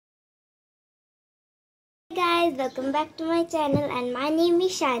guys, welcome back to my channel and my name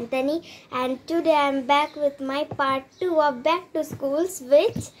is Sayantani and today I am back with my part 2 of Back to School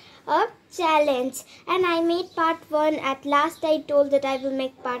Switch Up Challenge. And I made part 1. At last I told that I will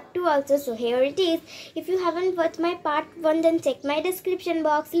make part 2 also, so here it is. If you haven't watched my part 1 then check my description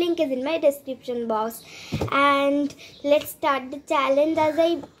box, link is in my description box. And let's start the challenge. As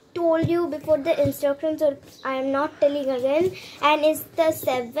I told you before the instructions, so I am not telling again, and it's the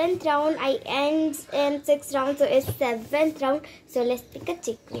 7th round. I end in 6th round, so it's 7th round. So let's pick a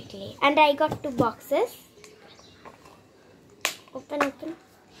chick quickly. And I got 2 boxes. Open.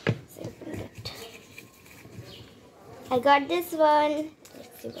 So open it. I got this one.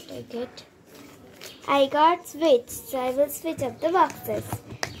 Let's see what I get. I got switch, so I will switch up the boxes.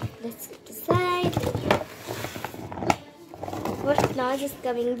 Let's go to side. What noise is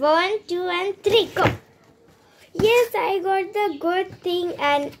coming? 1, 2 and 3, go! Yes, I got the good thing,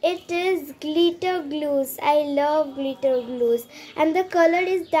 and it is glitter glues. I love glitter glues, and the color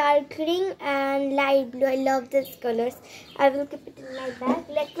is dark green and light blue. I love these colors. I will keep it in my bag.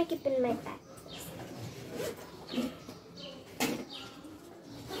 Let me keep it in my bag.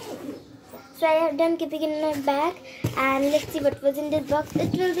 So I have done keeping it in my bag, and let's see what was in this box.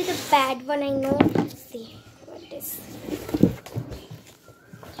 It will be the bad one, I know. Let's see what it is.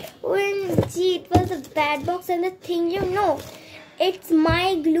 OMG, it was a bad box, and the thing, it's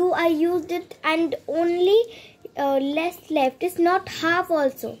my glue. I used it and only less left. It's not half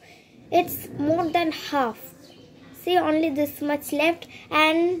also. It's more than half. See, only this much left.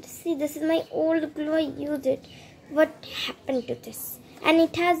 And see, this is my old glue. I used it. What happened to this? And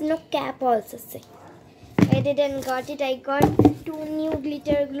it has no cap also. See, I didn't got it. I got 2 new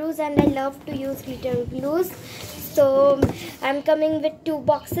glitter glues, and I love to use glitter glues. So I'm coming with 2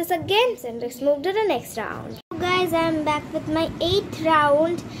 boxes again, so let's move to the next round. So guys, I'm back with my 8th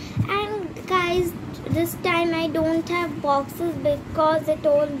round, and guys, this time I don't have boxes because they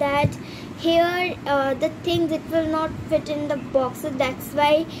told that here the things, it will not fit in the boxes. That's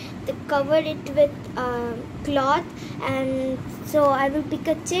why they covered it with cloth. And so I will pick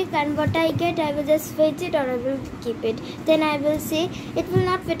a chick, and what I get, I will just switch it or I will keep it. Then I will say it will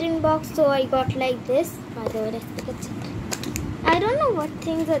not fit in box, so I got like this. By the way, let's pick a chick. I don't know what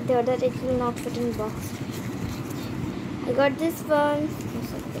things are there that it will not fit in box. I got this one.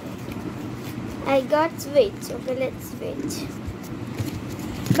 I got switch. Okay, let's switch.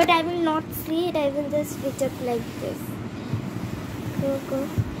 But I will not see it. I will just switch up like this. Go.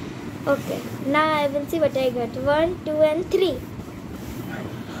 Okay, now I will see what I got. 1, 2 and 3.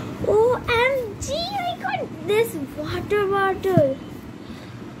 OMG, I got this water bottle.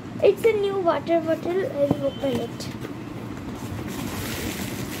 It's a new water bottle. I will open it.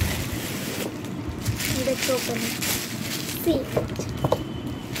 Let's open it. See it.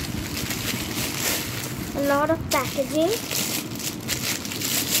 A lot of packaging.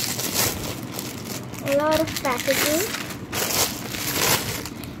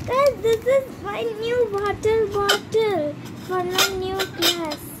 Guys, this is my new water bottle for my new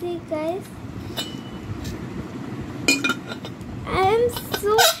class. See guys, I am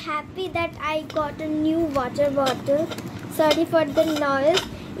so happy that I got a new water bottle. Sorry for the noise.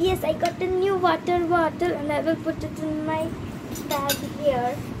 Yes, I got a new water bottle, and I will put it in my bag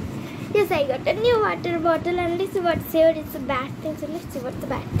here. Yes, I got a new water bottle, and let's see what's here. It's a bad thing, so let's see what's the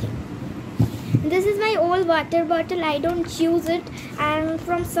bad thing. This is my old water bottle. I don't use it, and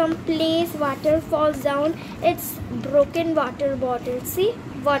from some place water falls down. It's broken water bottle. See,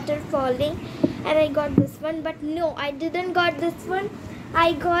 water falling. And I got this one, but no, I didn't got this one.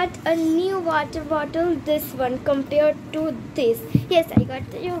 I got a new water bottle, this one, compared to this. Yes, I got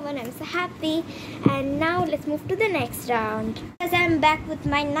the new one. I'm so happy. And now let's move to the next round. As I'm back with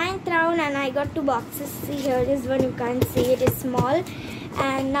my 9th round, and I got 2 boxes. See, here is one. You can't see it is small.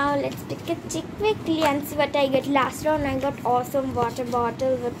 And now let's pick a chick quickly and see what I get. Last round I got awesome water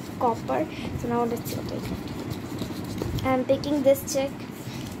bottle with copper. So now let's see what I get. I'm picking this chick.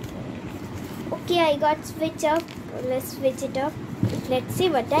 Okay, I got switch up. Let's switch it up. Let's see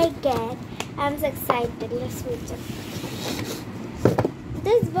what I get. I'm so excited. Let's switch up.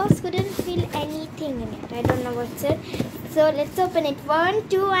 This box couldn't feel anything in it. I don't know what's it. So let's open it. 1,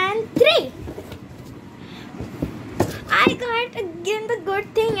 2 and 3. I got again the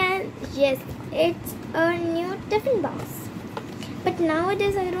good thing, and yes, it's a new tiffin box. But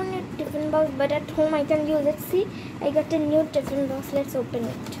nowadays I don't need tiffin box, but at home I can use it. See, I got a new tiffin box. Let's open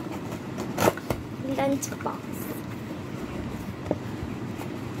it. Lunch box.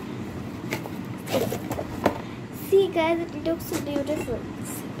 See guys, it looks so beautiful.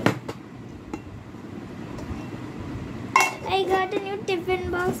 I got got a new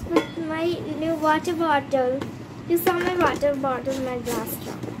tiffin box with my new water bottle. You saw my water bottle in my last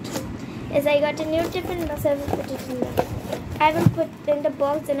round. Yes, I got a new tiffin box. I will put it in the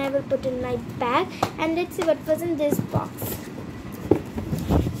box and I will put in my bag. And let's see what was in this box.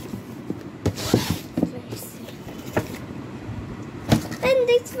 And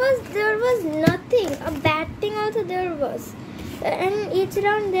there was nothing. A bad thing also there was. And each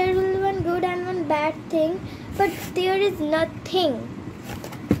round there will be one good and one bad thing. But there is nothing.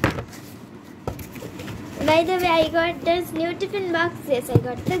 By the way, I got this new tiffin box. Yes, I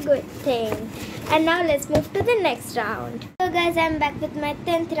got the good thing. And now let's move to the next round. So guys, I'm back with my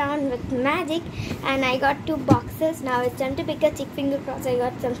 10th round with magic. And I got 2 boxes. Now it's time to pick a chick. Finger cross. I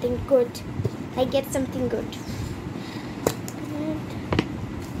got something good. I get something good.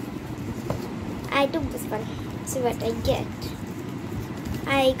 I took this one. See what I get.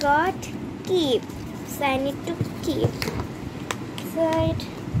 I got keep. So I need to keep. Side.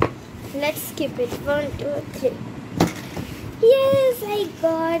 Let's keep it. 1, 2, 3. Yes, I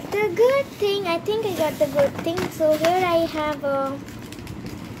got the good thing. I think I got the good thing. So here I have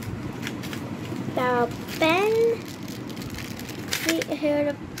the pen. See here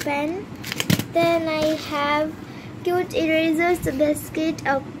a pen. Then I have cute erasers, a biscuit,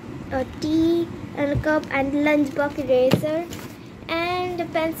 a tea, and a cup, and lunchbox eraser, and a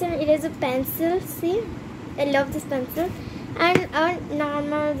pencil eraser pencil. See, I love this pencil. And a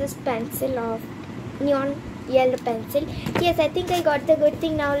normal this pencil of neon yellow pencil. Yes, I think I got the good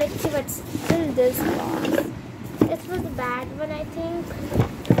thing. Now let's see what's in this box. This was the bad one, I think.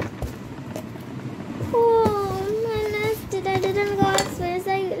 Oh my last I didn't got Swiss.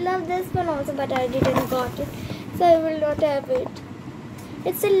 I love this one also, but I didn't got it, so I will not have it.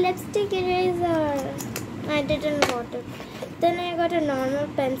 It's a lipstick eraser. I didn't got it. Then I got a normal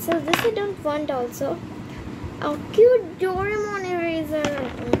pencil. This I don't want also. A cute Doraemon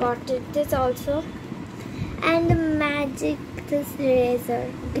eraser. Got it. This also. And the magic this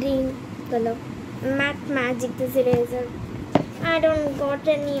eraser. Green color. Matte magic this eraser. I don't got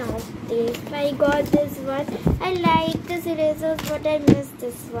any of these. I got this one. I like this eraser, but I missed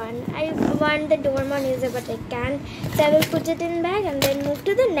this one. I want the Doraemon eraser, but I can't. So I will put it in bag and then move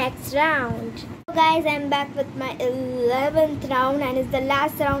to the next round. So guys, I'm back with my 11th round and it's the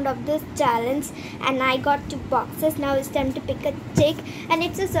last round of this challenge. And I got 2 boxes. Now it's time to pick a chick. And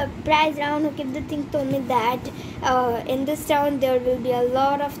it's a surprise round. Okay, the thing told me that in this round there will be a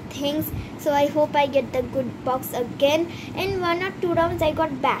lot of things. So I hope I get the good box again. In 1 or 2 rounds I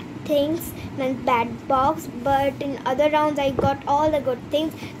got bad things and bad box, but in other rounds I got all the good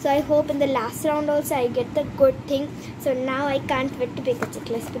things. So I hope in the last round also I get the good thing. So now I can't wait to pick a chick.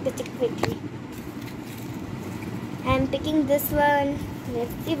 Let's pick a chick quickly. I'm picking this one.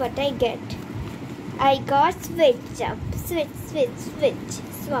 Let's see what I get. I got switch up. Switch.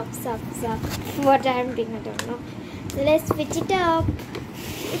 Swap. What I'm doing, I don't know. Let's switch it up.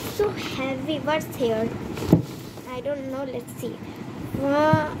 It's so heavy. What's here? I don't know. Let's see.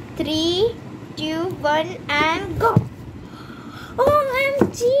 3, 2, 1 and go.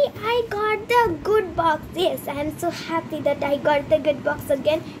 OMG! I got the good box. Yes, I'm so happy that I got the good box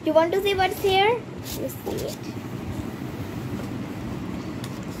again. You want to see what's here? You see it.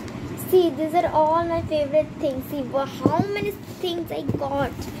 See, these are all my favorite things. See how many things I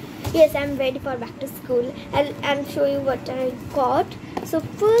got. Yes, I'm ready for back to school. I'll show you what I got. So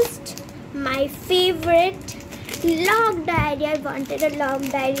first, my favorite log diary. I wanted a log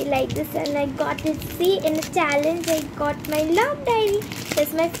diary like this and I got it. See, in a challenge I got my log diary.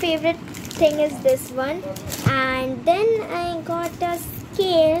 That's my favorite thing is this one. And then I got a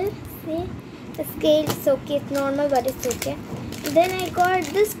scale. See, the scale is okay. It's normal but it's okay. Then I got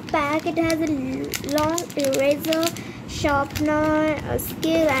this pack. It has a long eraser, sharpener, a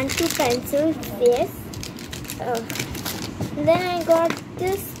scale and 2 pencils. Yes. Then I got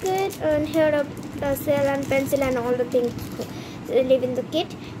this kit and here a cell and pencil and all the things live in the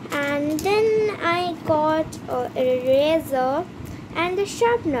kit. And then I got an eraser and the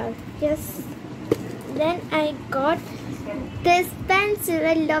sharpener. Yes. Then I got this pencil.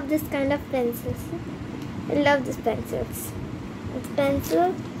 I love this kind of pencils. I love these pencils. It's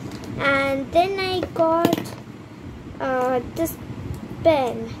pencil. And then I got this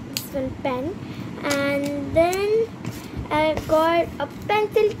pen. This one pen. And then I got a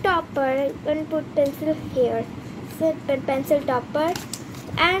pencil topper. I'm going to put pencil here. So pencil topper.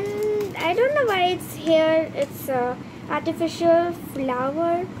 And I don't know why it's here. It's artificial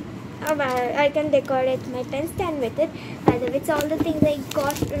flower. I can decorate my pen stand with it. By the way, it's all the things I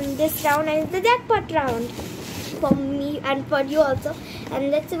got in this round and it's the jackpot round for me and for you also. And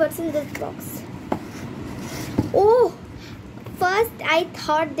let's see what's in this box. Oh, first I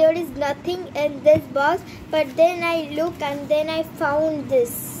thought there is nothing in this box, but then I looked and then I found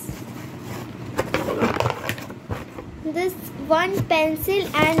this one pencil,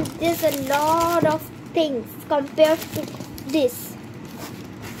 and there's a lot of things compared to this.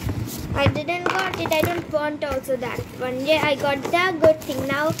 I didn't got it. I don't want also that one. Yeah, I got the good thing.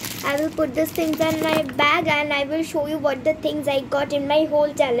 Now I will put these things in my bag and I will show you what the things I got in my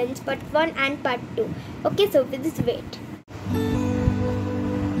whole challenge, part 1 and part 2. Okay, so please wait.